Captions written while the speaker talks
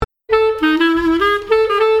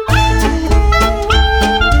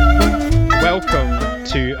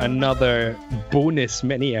another bonus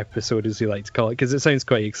mini episode, as you like to call it, because it sounds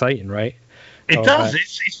quite exciting, right? It does.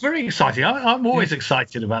 It's very exciting. I'm always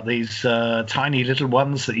excited about these tiny little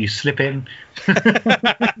ones that you slip in.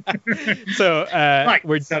 So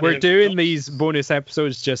we're doing these bonus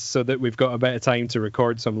episodes just so that we've got a bit of time to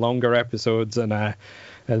record some longer episodes and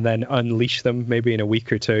then unleash them maybe in a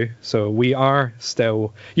week or two. So we are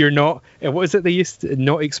still. You're not. What is it they used to,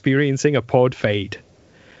 not experiencing a pod fade?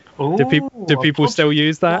 Do people still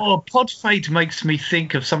use that? Oh, pod fade makes me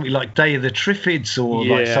think of something like Day of the Triffids or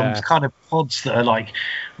like some kind of pods that are like,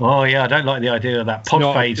 oh yeah, I don't like the idea of that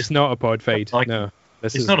pod fade. It's not a pod fade. No,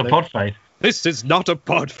 it's not a pod fade. This is not a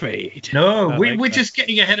pod fade. No, we're just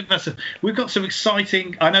getting ahead of us. We've got some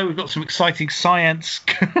exciting. I know we've got some exciting science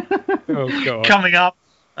coming up,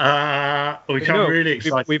 which I'm really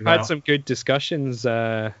excited about. We've had some good discussions.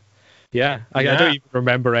 I don't even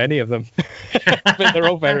remember any of them, but they're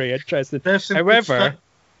all very interesting. However,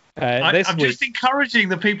 I'm just encouraging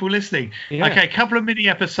the people listening. Yeah. Okay, a couple of mini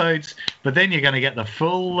episodes, but then you're going to get the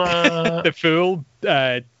full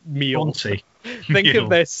meal. Monty. Think of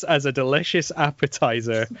this as a delicious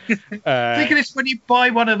appetizer. Think of this when you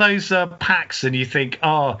buy one of those packs and you think,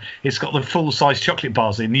 oh, it's got the full-size chocolate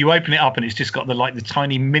bars in. You open it up and it's just got the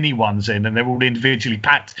tiny mini ones in, and they're all individually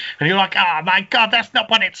packed. And you're like, oh my god, that's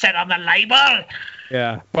not what it said on the label.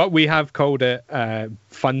 Yeah, but we have called it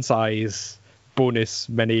fun size bonus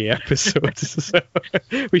mini episodes, so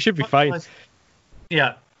we should be fine.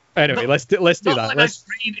 Yeah. Anyway, let's do that. Like those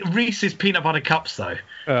Reese's peanut butter cups, though.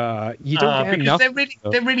 You don't get enough.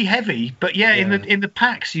 They're really heavy, but in the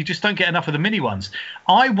packs you just don't get enough of the mini ones.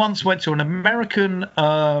 I once went to an American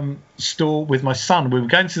store with my son. We were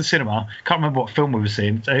going to the cinema. Can't remember what film we were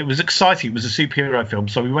seeing. It was exciting. It was a superhero film,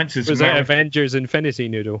 so we went to this. Was it Avengers Infinity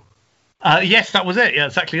Noodle? Yes, that was it. Yeah,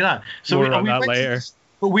 exactly that. So More on that later.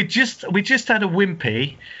 But we just had a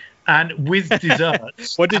Wimpy. And with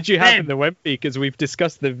desserts. What did you have in the Wimpy? Because we've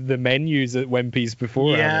discussed the menus at Wimpy's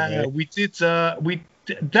before. Yeah, we did.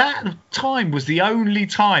 That time was the only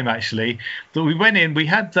time actually that we went in. We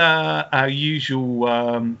had our usual.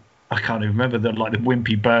 I can't even remember the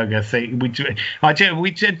Wimpy burger thing. We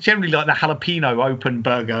generally like the jalapeno open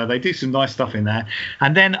burger. They do some nice stuff in there.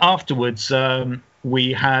 And then afterwards,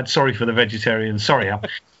 we had. Sorry for the vegetarians. Sorry, Al.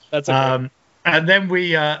 That's okay. And then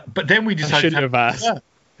we decided to have asked. Yeah.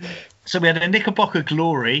 So we had a Knickerbocker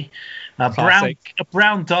Glory, a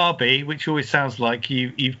brown Derby, which always sounds like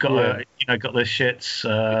you've got got the shits.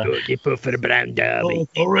 For the brown Derby.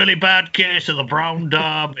 A really bad case of the brown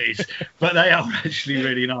Derbies, but they are actually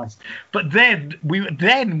really nice. But then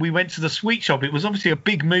we went to the sweet shop. It was obviously a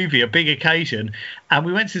big movie, a big occasion, and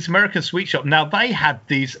we went to this American sweet shop. Now they had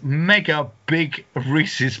these mega big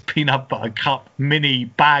Reese's peanut butter cup mini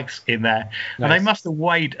bags in there, and they must have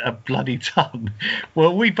weighed a bloody ton.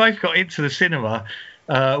 Well, we both got into the cinema.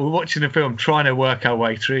 We're watching the film, trying to work our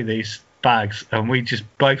way through these bags, and we just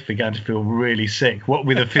both began to feel really sick. What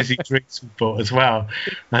with the fizzy drinks we bought as well,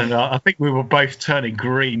 and I think we were both turning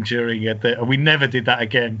green during it. And we never did that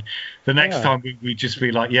again. The next time we'd just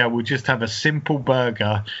be like, we'll just have a simple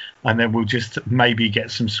burger, and then we'll just maybe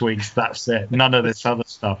get some sweets. That's it. None of this other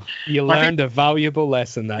stuff. You learned a valuable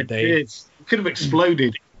lesson that day. It could have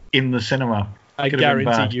exploded in the cinema. I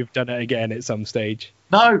guarantee you've done it again at some stage.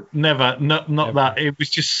 No, never. Not that. It was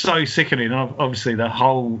just so sickening. Obviously, the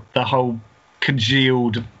whole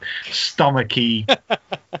congealed, stomachy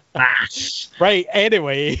mass. Right.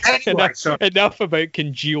 Anyway, enough about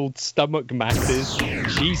congealed stomach masses.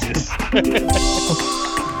 Jesus. So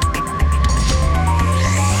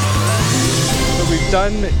we've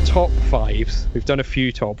done top fives. We've done a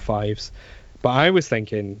few top fives, but I was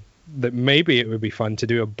thinking that maybe it would be fun to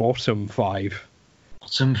do a bottom five.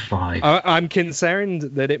 Bottom five. I'm concerned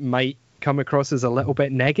that it might come across as a little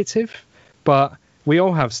bit negative, but we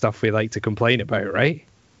all have stuff we like to complain about, right?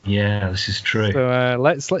 Yeah, this is true. So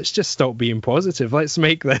let's just stop being positive. Let's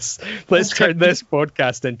turn this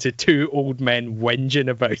podcast into two old men whinging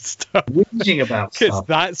about stuff. Because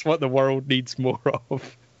that's what the world needs more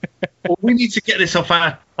of. Well, we need to get this off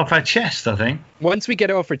our chest, I think. Once we get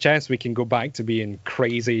it off our chest, we can go back to being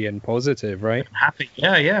crazy and positive, right? Happy.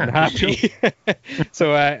 Yeah. Happy. Sure.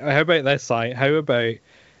 So how about this side? How about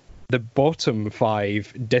the bottom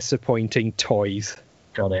five disappointing toys?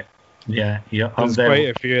 Got it. Yeah. There's quite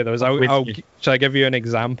a few of those. Shall I give you an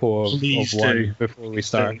example of one before we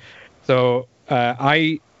start? So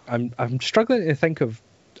I'm struggling to think of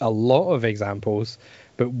a lot of examples,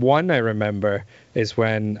 but one I remember is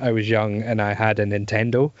when I was young and I had a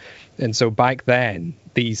Nintendo. And so back then,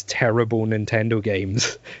 these terrible Nintendo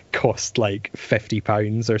games cost like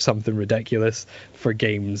 £50 or something ridiculous for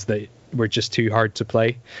games that were just too hard to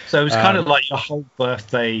play. So it was kind of like your whole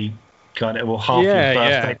birthday kind of, or half your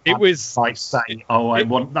birthday. Yeah. It was like saying, I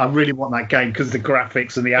really want that game because the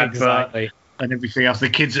graphics and the advert. Exactly. And everything else. The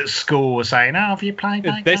kids at school were saying, have you played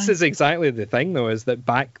that This game? is exactly the thing, though, is that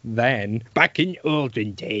back in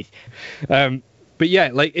olden days, but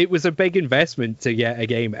yeah, like it was a big investment to get a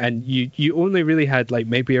game, and you only really had like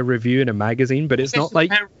maybe a review in a magazine, but it's not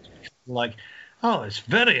like, oh, it's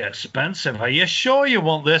very expensive. Are you sure you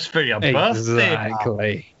want this for your birthday?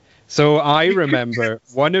 Exactly. So I remember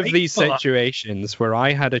one of these situations where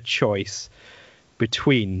I had a choice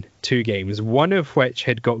between two games, one of which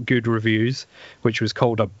had got good reviews, which was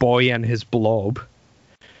called A Boy and His Blob,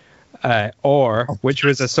 which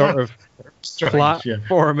was a sort of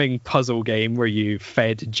platforming puzzle game where you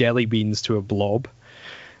fed jelly beans to a blob,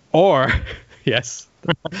 or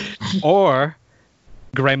or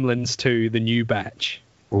Gremlins 2, The New Batch.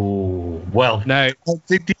 Oh, well, now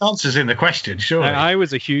the answer's in the question, surely. I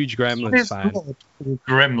was a huge Gremlins fan.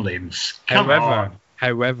 Gremlins. Come on.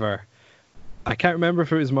 However, I can't remember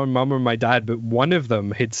if it was my mum or my dad, but one of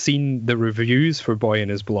them had seen the reviews for Boy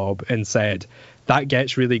and His Blob and said, that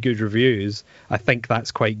gets really good reviews. I think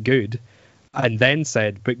that's quite good. And then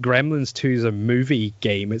said, but Gremlins 2 is a movie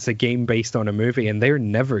game. It's a game based on a movie, and they're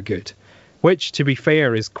never good. Which, to be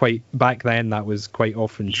fair, is quite... Back then, that was quite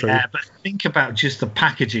often true. Yeah, but think about just the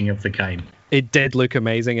packaging of the game. It did look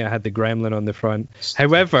amazing. It had the gremlin on the front.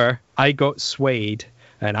 However, I got swayed,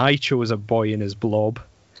 and I chose A Boy and His Blob.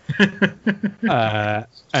 And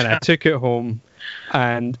I took it home,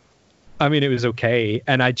 and I mean, it was okay.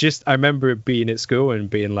 And I remember being at school and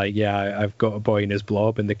being like, yeah, I've got A Boy and His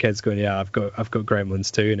Blob, and the kids going, yeah, I've got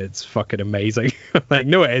Gremlins 2, and it's fucking amazing. I'm like,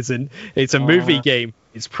 no, it isn't. It's a movie game.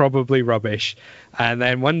 It's probably rubbish. And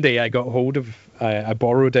then one day I got hold of, I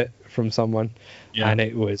borrowed it from someone, and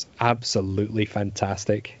it was absolutely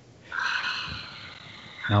fantastic.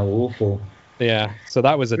 How awful. Yeah, so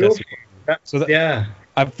that was a disappointment.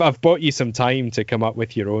 I've bought you some time to come up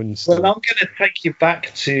with your own stuff. Well, I'm going to take you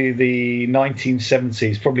back to the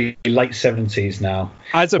 1970s, probably late 70s now.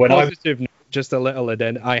 As a positive note, just a little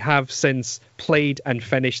addend, I have since played and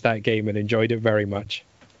finished that game and enjoyed it very much.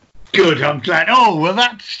 Good, I'm glad. Oh, well,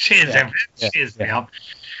 that cheers me up.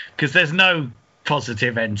 Because there's no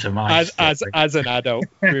positive end to my story. As an adult,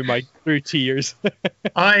 through tears.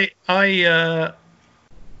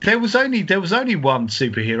 There was only one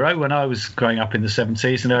superhero when I was growing up in the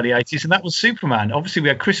 70s and early 80s, and that was Superman. Obviously, we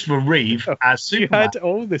had Christopher Reeve as Superman. You had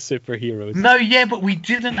all the superheroes. No, yeah, but we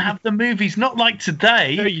didn't have the movies. Not like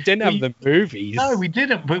today. No, you didn't have the movies. No, we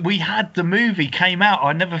didn't. But we had the movie came out.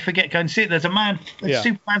 I never forget going to see it. There's a man.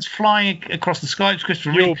 Superman's flying across the sky. It's Christopher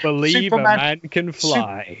Reeve. You'll believe Superman, a man can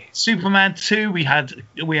fly. Superman 2. We had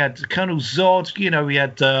Colonel Zod. You know, we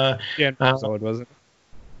had Zod, was it?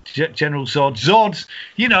 General Zod,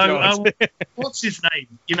 you know, what's his name?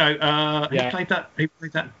 You know, he played that.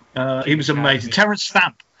 He was amazing. Terrence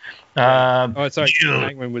Stamp. Sorry,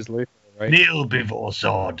 Hangman was Luthor, right? Kneel before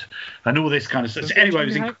Zod, and all this kind of stuff. So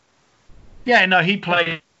anyway, he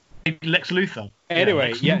played Lex Luthor.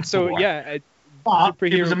 Anyway, but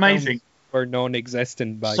it was amazing. Were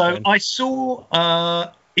non-existent back then. So I saw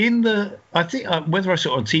I think whether I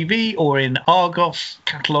saw it on TV or in Argos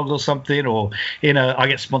catalogue or something, or I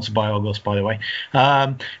get sponsored by Argos, by the way,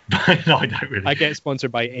 but no, I don't really. I get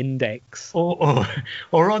sponsored by Index or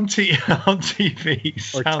on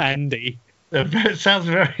TV or Tandy. It sounds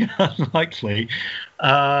very unlikely,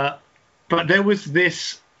 but there was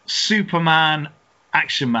this Superman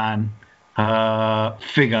Action Man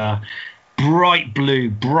figure. Bright blue,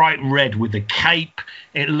 bright red with a cape.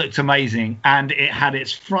 It looked amazing, and it had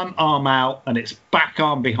its front arm out and its back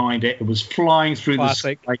arm behind it. It was flying through the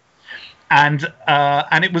sky, and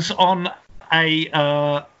it was on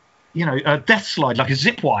a death slide, like a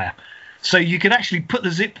zip wire. So you could actually put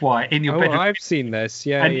the zip wire in your bedroom. I've seen this.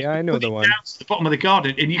 Yeah, I know the one. Down to the bottom of the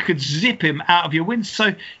garden, and you could zip him out of your window.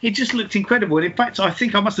 So it just looked incredible. And in fact, I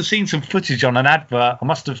think I must have seen some footage on an advert. I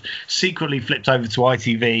must have secretly flipped over to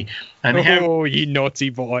ITV. And you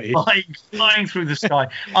naughty boy. Flying through the sky.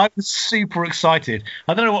 I was super excited.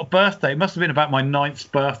 I don't know what birthday. It must have been about my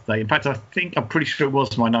 9th birthday. In fact, I'm pretty sure it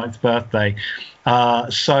was my 9th birthday.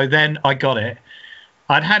 So then I got it.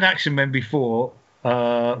 I'd had Action Men before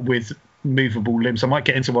with movable limbs. I might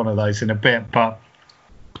get into one of those in a bit, but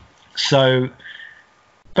so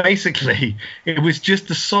basically it was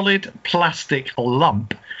just a solid plastic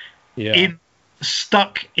lump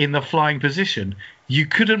stuck in the flying position. You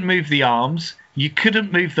couldn't move the arms. You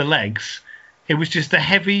couldn't move the legs. It was just a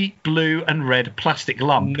heavy blue and red plastic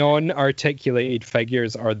lump. Non-articulated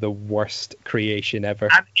figures are the worst creation ever.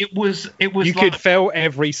 And it was. You could fill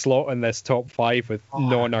every slot in this top 5 with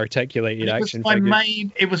non-articulated action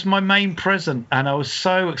figures. It was my main present, and I was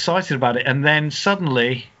so excited about it. And then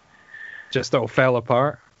suddenly, just all fell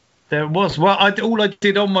apart. There was. Well, all I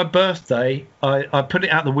did on my birthday, I put it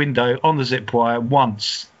out the window on the zip wire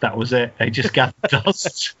once. That was it. It just gathered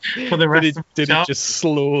dust for the rest of the time. Did it just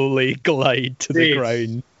slowly glide to the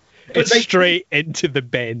ground? Straight into the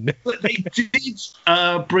bin. But they did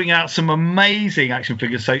bring out some amazing action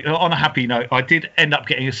figures. So on a happy note, I did end up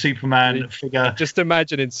getting a Superman figure. Just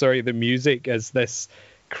imagining, the music as this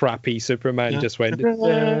crappy Superman just went.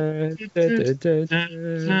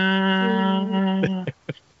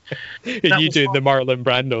 And you do the Marlon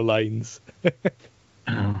Brando lines.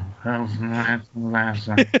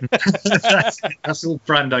 That's all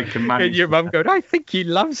Brando can manage. And your mum going, I think he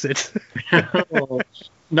loves it.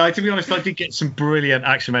 No, to be honest, I did get some brilliant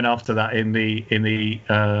action men after that in the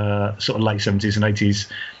sort of late 70s and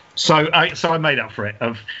 80s. So I made up for it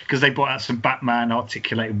because they brought out some Batman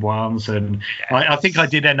articulated ones, and I think I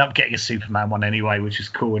did end up getting a Superman one anyway, which is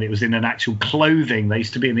cool. And it was in an actual clothing. They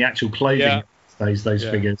used to be in the actual clothing. Yeah. Those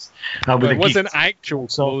figures. It wasn't actual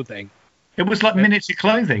clothing. It was like miniature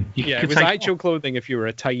clothing. It was actual clothing if you were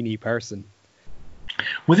a tiny person.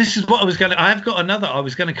 Well, this is what I was going to. I have got another I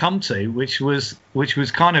was going to come to, which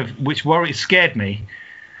scared me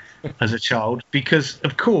as a child, because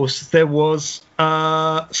of course there was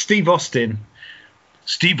Steve Austin,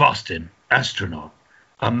 astronaut,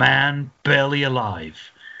 a man barely alive.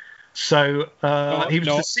 So he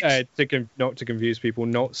was not to confuse people,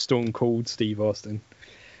 not Stone Cold Steve Austin.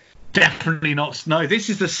 Definitely not. No, this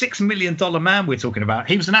is the $6 million man we're talking about.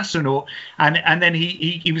 He was an astronaut, and then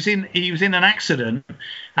he was in an accident,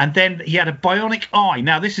 and then he had a bionic eye.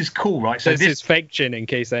 Now this is cool, right? So this is fiction, in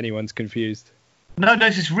case anyone's confused. No,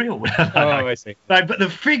 this is real. I see. No, but the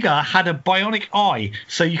figure had a bionic eye,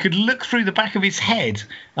 so you could look through the back of his head,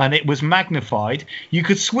 and it was magnified. You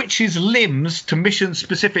could switch his limbs to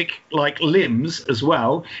mission-specific, limbs as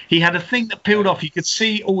well. He had a thing that peeled off. You could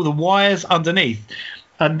see all the wires underneath.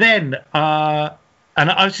 And then, and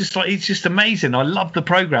I was just like, it's just amazing. I love the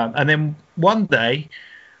program. And then one day,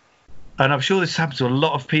 and I'm sure this happened to a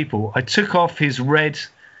lot of people, I took off his red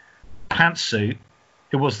pantsuit.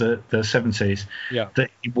 It was the 70s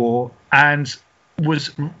that he wore, and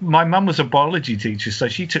my mum was a biology teacher, so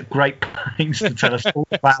she took great pains to tell us all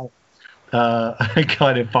about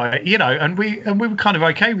kind of, and we were kind of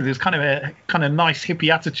okay with it. It was kind of nice hippie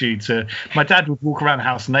attitude to. My dad would walk around the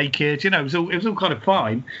house naked, it was all kind of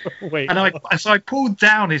fine. Wait, and I pulled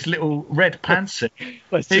down his little red pantsuit.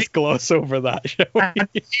 Let's just gloss over that, shall we? And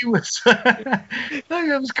he was no,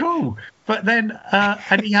 that was cool. But then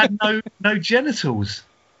and he had no genitals.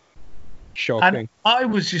 Shocking. And I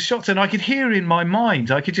was just shocked, and I could hear in my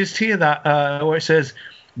mind, I could just hear that where it says,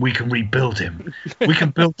 "We can rebuild him. We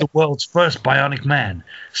can build the world's first bionic man.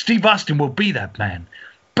 Steve Austin will be that man,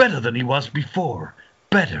 better than he was before,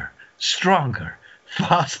 better, stronger,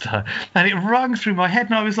 faster." And it rung through my head,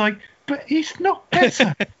 and I was like, "But he's not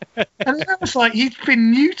better." And I was like, "He's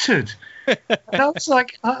been neutered." And I was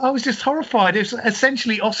like, I was just horrified. It was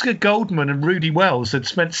essentially Oscar Goldman and Rudy Wells had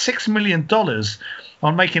spent $6 million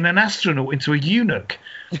on making an astronaut into a eunuch.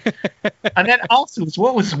 And then afterwards,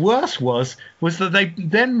 what was worse was that they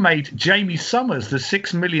then made Jamie Summers the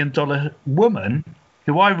 $6 million woman,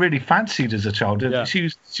 who I really fancied as a child. Yeah. She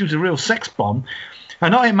was a real sex bomb.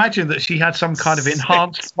 And I imagine that she had some kind of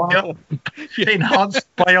enhanced bionic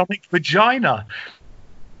vagina.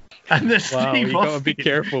 And you got to be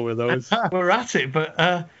careful with those. We're at it,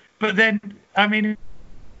 but then, I mean,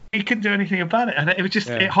 he couldn't do anything about it, and it was just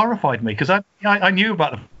it horrified me, because I knew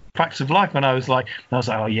about the facts of life, and I was like,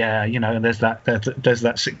 oh yeah, and there's that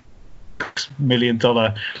 $6 million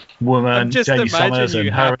woman. I'm just Jamie Summers, imagine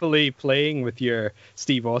you happily playing with your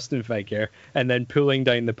Steve Austin figure, and then pulling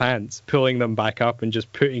down the pants, pulling them back up, and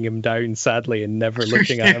just putting him down sadly, and never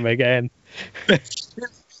looking at him again.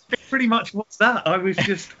 Pretty much what's that? I was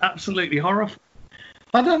just absolutely horrified.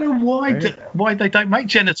 I don't know why they don't make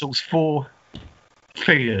genitals for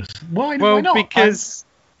figures. Why not? Because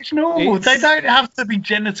it's normal. They don't have to be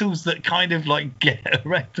genitals that kind of get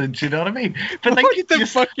erected. Do you know what I mean? But they what the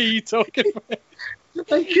fuck are you talking about?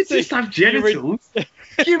 They could just have genitals.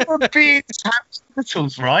 Human beings have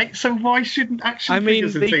genitals, right? So why shouldn't action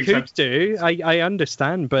figures and things could do. I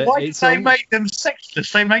understand, but why do they make them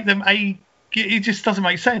sexless? They make them it just doesn't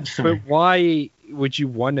make sense to me. But why would you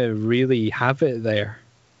want to really have it there?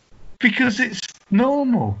 Because it's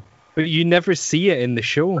normal. But you never see it in the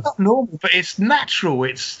show. Not normal, but it's natural.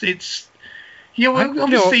 It's you know, I'm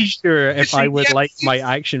obviously, not sure if I would like my you-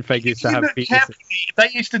 action figures to you have look penises. carefully, they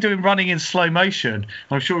used to do him running in slow motion.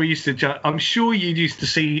 I'm sure I'm sure you used to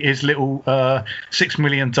see his little $6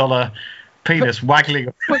 million penis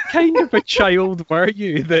waggling. What kind of a child were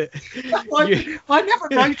you that I never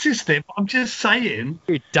noticed it, but I'm just saying.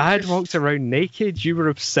 your dad walked around naked? You were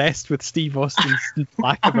obsessed with Steve Austin's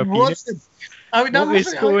lack I of a penis. wasn't. I mean, What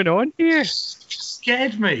is going on here? It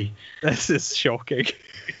scared me. This is shocking.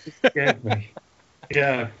 It scared me.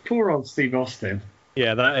 Yeah, poor old Steve Austin.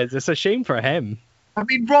 Yeah, that is. It's a shame for him. I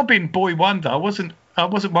mean, Robin, boy wonder. I wasn't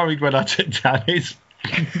worried when I took down his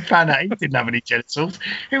found out he didn't have any genitals.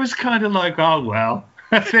 It was kind of like, oh well,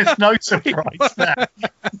 there's no surprise there.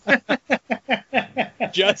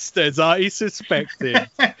 Just as I suspected.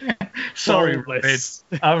 Sorry, Flawless.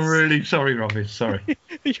 Robin. I'm really sorry, Robin. Sorry.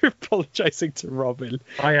 You're apologising to Robin.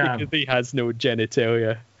 I am. Because he has no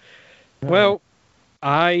genitalia. Well,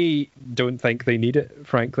 I don't think they need it,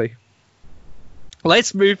 frankly.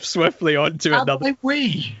 Let's move swiftly on to How another. do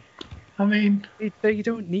we? I mean, They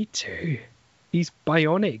don't need to. He's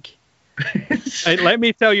bionic. Let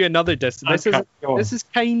me tell you another this is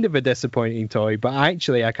kind of a disappointing toy, but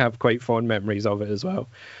actually I have quite fond memories of it as well.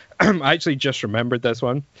 I actually just remembered this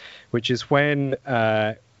one, which is when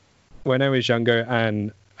I was younger,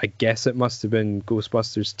 and I guess it must have been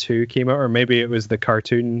Ghostbusters 2 came out, or maybe it was the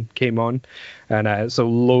cartoon came on, and so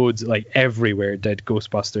loads, like everywhere, did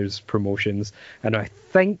Ghostbusters promotions, and I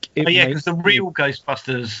think it because the real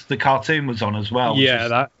Ghostbusters, the cartoon was on as well.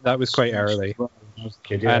 Yeah, that was quite early.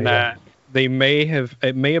 And it may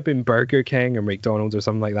have been Burger King or McDonald's or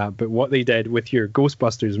something like that, but what they did with your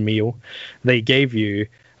Ghostbusters meal, they gave you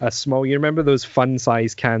a small, you remember those fun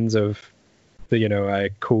size cans of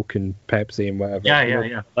the Coke and Pepsi and whatever,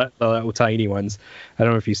 yeah, the little tiny ones. I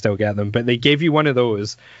don't know if you still get them, but they gave you one of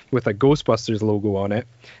those with a Ghostbusters logo on it,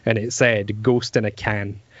 and it said "Ghost in a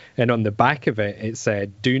Can." And on the back of it, it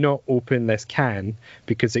said, "Do not open this can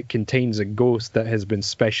because it contains a ghost that has been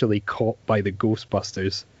specially caught by the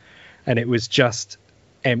Ghostbusters." And it was just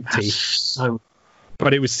empty.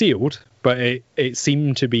 But it was sealed, but it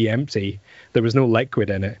seemed to be empty. There was no liquid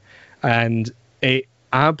in it. And it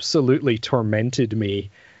absolutely tormented me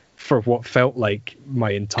for what felt like my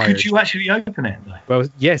entire... Could you actually open it, though? Well,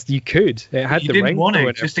 yes, you could. It had the ring. Want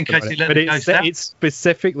it, just in case it let but the ghost out. it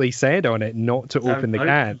specifically said on it not to open the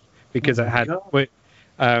can because it had...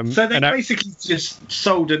 So they basically just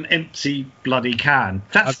sold an empty bloody can.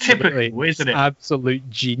 That's typical, isn't it? Absolute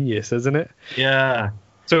genius, isn't it? Yeah.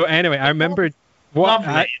 So anyway, I remembered...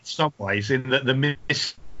 Lovely in some ways, in that the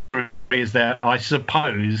mystery is there, I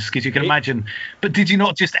suppose, because you can imagine. But did you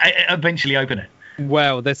not just eventually open it?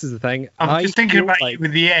 Well, this is the thing. I'm just thinking about you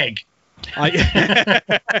with the egg.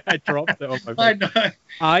 I dropped it on my I know.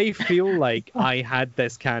 I feel like I had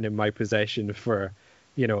this can in my possession for,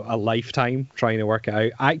 a lifetime trying to work it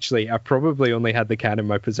out. Actually, I probably only had the can in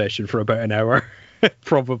my possession for about an hour,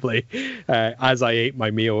 probably, as I ate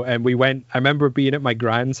my meal. And I remember being at my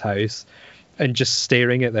grand's house and just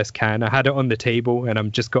staring at this can. I had it on the table, and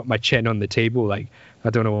I'm just got my chin on the table, like,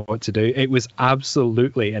 I don't know what to do. It was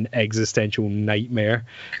absolutely an existential nightmare.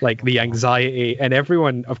 Like, the anxiety, and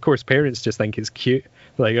everyone, of course, parents just think it's cute.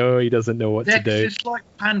 Like, oh, he doesn't know what to do. It's like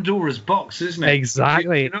Pandora's box, isn't it?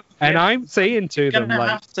 Exactly. And I'm saying to them, like,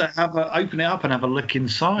 have to open it up and have a look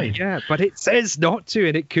inside. Yeah, but it says not to,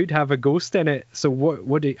 and it could have a ghost in it. So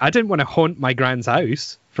I didn't want to haunt my grand's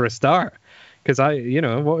house for a start, because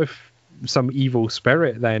what if some evil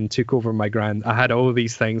spirit then took over my grand? I had all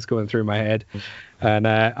these things going through my head, and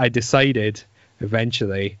I decided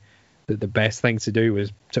eventually that the best thing to do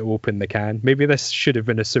was to open the can. Maybe this should have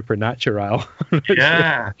been a supernatural.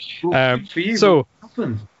 Yeah. For you, so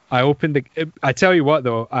I opened I tell you what,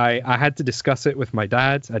 though, I had to discuss it with my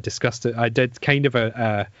dad. I discussed it. I did kind of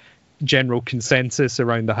a general consensus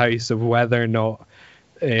around the house of whether or not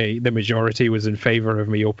the majority was in favor of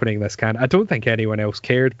me opening this can. I don't think anyone else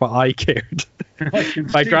cared, but I cared.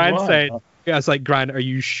 My gran said, I was like, "Gran, are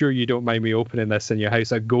you sure you don't mind me opening this in your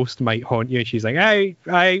house? A ghost might haunt you." And she's like, aye,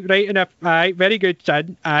 right enough. Aye, very good,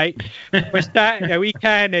 son. Aye. What's that? A wee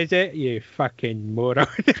can, is it? You fucking moron.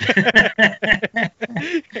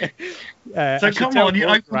 So come on, you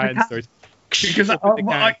open the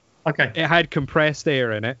can. Okay. It had compressed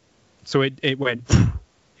air in it, so it went,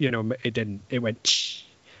 it didn't. It went,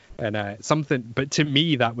 and something. But to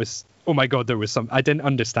me, that was, oh my god, there was some. I didn't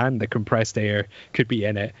understand the compressed air could be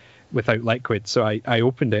in it without liquid. So I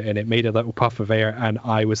opened it, and it made a little puff of air, and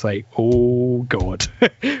I was like, oh god,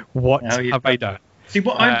 what have I done? See,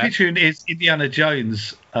 what I'm picturing is Indiana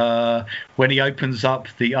Jones when he opens up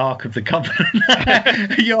the Ark of the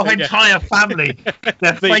Covenant. Your entire family,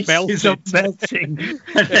 their faces are melting.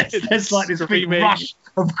 And there's like this big rush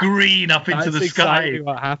of green up into the sky. That's exactly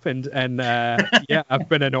what happened. And I've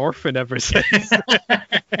been an orphan ever since.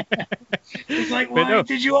 It's like, why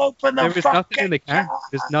did you open the There was nothing in the can.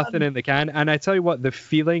 There's nothing in the can. And I tell you what, the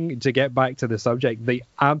feeling, to get back to the subject, the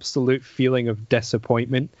absolute feeling of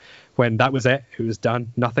disappointment when that was it. It was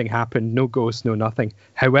done. Nothing happened. No ghost, no nothing.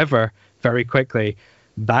 However, very quickly,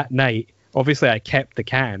 that night, obviously I kept the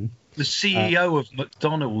can. The CEO of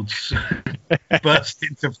McDonald's burst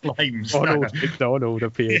into flames. Ronald McDonald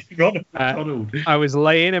appeared. Ronald McDonald. I was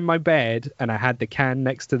laying in my bed and I had the can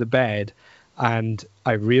next to the bed, and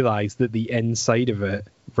I realised that the inside of it,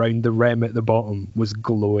 round the rim at the bottom, was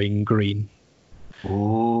glowing green.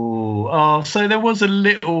 Oh, so there was a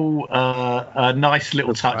little, a nice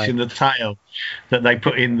little touch in the tail that they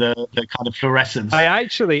put in the kind of fluorescence. I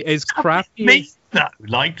actually, as crappy as... No,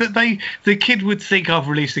 like that the kid would think I've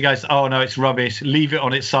released the ghost. Oh no, it's rubbish. Leave it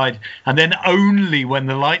on its side, and then only when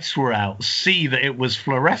the lights were out, see that it was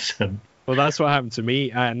fluorescent. Well, that's what happened to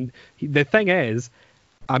me. And the thing is,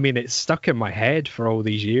 I mean, it's stuck in my head for all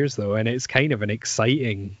these years though, and it's kind of an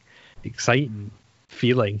exciting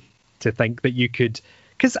feeling to think that you could,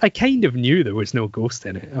 because I kind of knew there was no ghost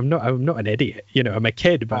in it. I'm not an idiot, I'm a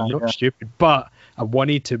kid, but I'm not stupid. But I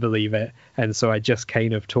wanted to believe it, and so I just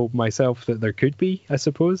kind of told myself that there could be, I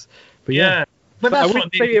suppose. But but that's I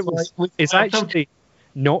wouldn't say it was. It's actually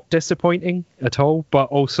not disappointing at all, but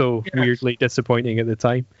also weirdly disappointing at the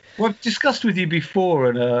time. Well, I've discussed with you before,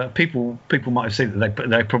 and people might have seen that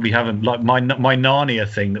they probably haven't. Like my Narnia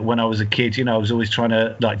thing, that when I was a kid, I was always trying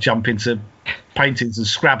to like jump into paintings and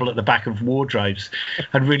scrabble at the back of wardrobes,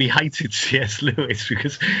 and really hated C.S. Lewis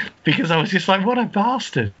because I was just like, what a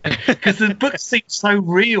bastard. Because the book seemed so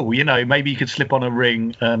real, maybe you could slip on a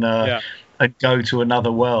ring and go to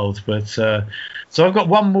another world. But so I've got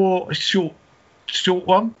one more short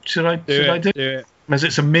one. Should I do it? As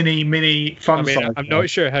it's a mini fun size. I'm not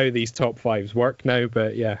sure how these top fives work now,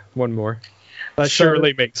 but yeah, one more. That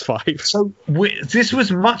surely makes 5. So this was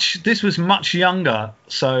much younger.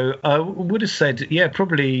 So I would have said,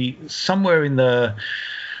 probably somewhere in the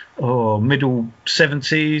middle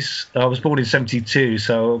 70s. I was born in 72,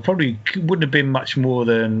 so probably wouldn't have been much more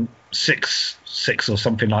than six or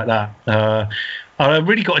something like that. I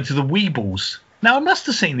really got into the Weebles. Now, I must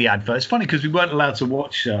have seen the advert. It's funny because we weren't allowed to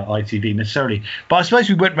watch ITV necessarily. But I suppose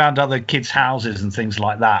we went round other kids' houses and things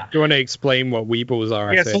like that. Do you want to explain what Weebles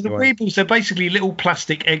are? Yeah, so the Weebles, they're basically little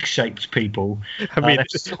plastic egg-shaped people. I mean,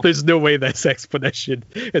 there's no way this explanation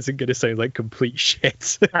isn't going to sound like complete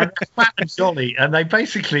shit. And they're fat and jolly. And they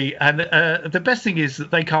basically... And the best thing is that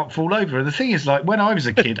they can't fall over. And the thing is, like, when I was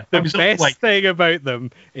a kid... the best thing about them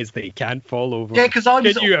is they can't fall over. Yeah, because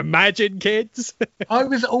Can you imagine, kids? I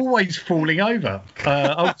was always falling over.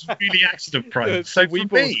 I was really accident prone. So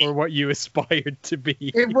Weebles were what you aspired to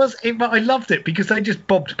be. But I loved it because they just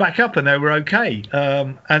bobbed back up and they were okay.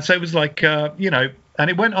 And so it was like, and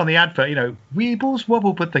it went on the advert, Weebles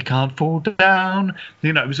wobble, but they can't fall down.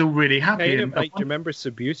 It was all really happy. Do you remember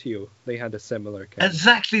Subutio? They had a similar kind.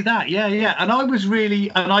 Exactly that, yeah. And I was really,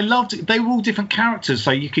 and I loved it. They were all different characters,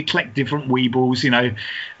 so you could collect different Weebles,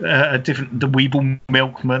 the Weeble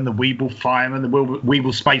Milkman, the Weeble Fireman, the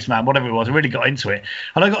Weeble Spaceman, whatever it was. I really got into it.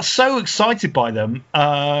 And I got so excited by them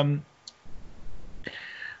that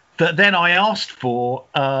then I asked for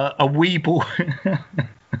a Weeble...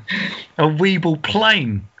 a Weeble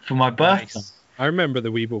plane for my birthday. Nice. I remember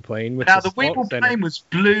the Weeble plane. Now the Weeble plane was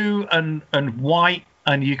blue and white,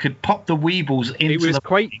 and you could pop the Weebles into. It was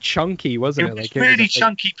quite chunky, wasn't it? It was really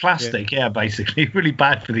chunky plastic. Yeah, basically, really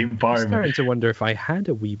bad for the environment. I'm starting to wonder if I had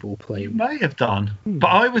a Weeble plane. You may have done, but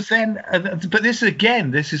I was then. But this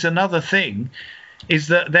is another thing, is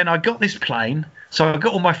that then I got this plane. So I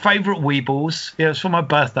got all my favourite Weebles. It was for my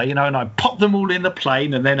birthday, and I popped them all in the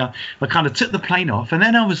plane, and then I kind of took the plane off, and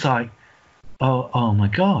then I was like, oh my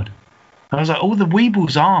God. I was like, all the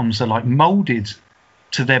Weebles' arms are like moulded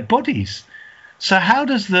to their bodies. So how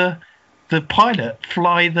does the pilot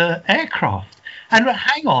fly the aircraft? And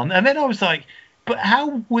hang on, and then I was like, but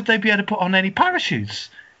how would they be able to put on any parachutes?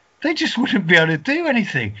 They just wouldn't be able to do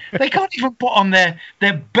anything. They can't even put on their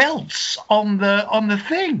belts on the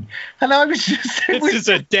thing. And I was just... This is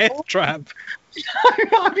a death trap.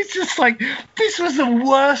 I was just like, this was the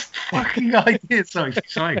worst fucking idea. Sorry.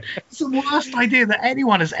 It's the worst idea that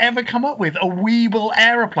anyone has ever come up with, a Weeble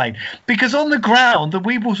aeroplane. Because on the ground, the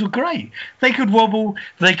Weebles were great. They could wobble.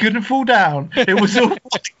 They couldn't fall down. It was all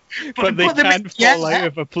but they can fall out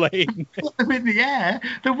of a plane. Put them in the air.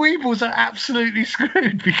 The Weebles are absolutely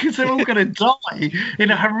screwed because they're all going to die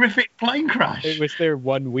in a horrific plane crash. It was their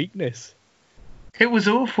one weakness. It was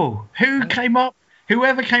awful. Whoever came up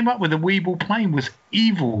with the Weeble plane was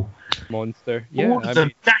evil. Monster. All of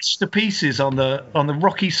them dashed to pieces on the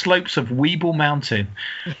rocky slopes of Weeble Mountain.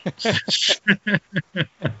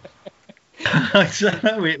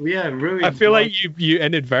 Ruined. I feel like you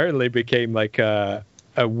inadvertently became like a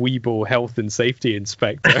Weeble health and safety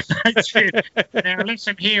inspector. Now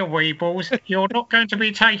listen here, Weebles. You're not going to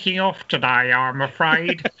be taking off today, I'm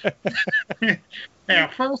afraid. Now,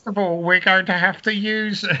 first of all, we're going to have to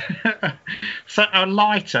use a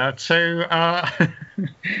lighter to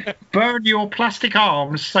burn your plastic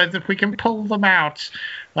arms so that we can pull them out.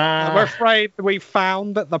 I'm afraid we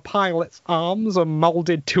found that the pilot's arms are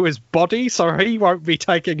molded to his body, so he won't be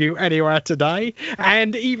taking you anywhere today.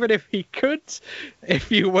 And even if he could, if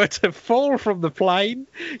you were to fall from the plane,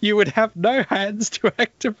 you would have no hands to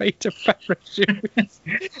activate a parachute.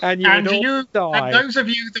 And you would all die. And those of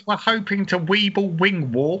you that were hoping to Weeble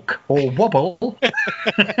wing walk or wobble,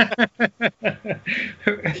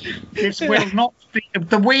 this will not be.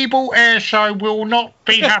 The Weeble Air Show will not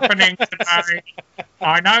be happening today.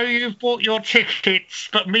 I know you've bought your tickets,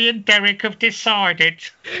 but me and Derek have decided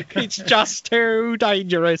it's just too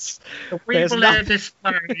dangerous. The Weeble Air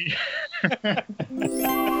display.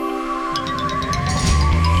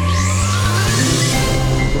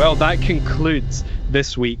 Well, that concludes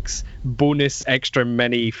this week's bonus extra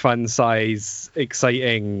mini fun size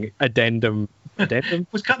exciting addendum. It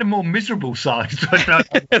was kind of more miserable size.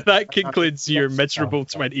 That concludes your miserable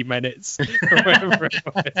 20 minutes of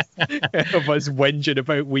us whinging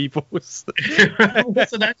about Weebles. It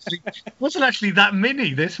wasn't actually that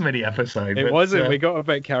mini, this mini episode. It wasn't. We got a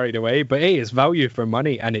bit carried away. But hey, it's value for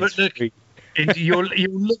money and it's free. You'll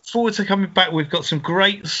look forward to coming back. We've got some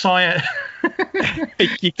great science.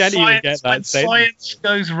 You can't even get that. Science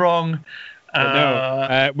goes wrong.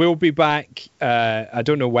 We'll be back. I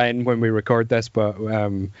don't know when we record this, but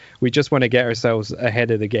we just want to get ourselves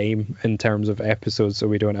ahead of the game in terms of episodes, so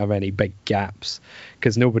we don't have any big gaps.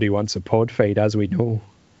 Because nobody wants a pod fade, as we know.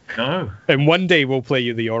 No. And one day we'll play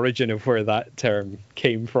you the origin of where that term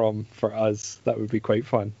came from for us. That would be quite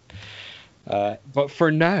fun. But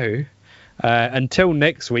for now, until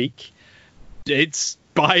next week, it's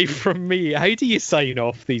bye from me. How do you sign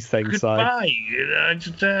off these things? Goodbye.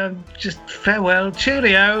 Just farewell.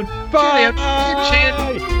 Cheerio. Bye.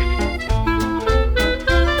 Cheerio. Cheerio.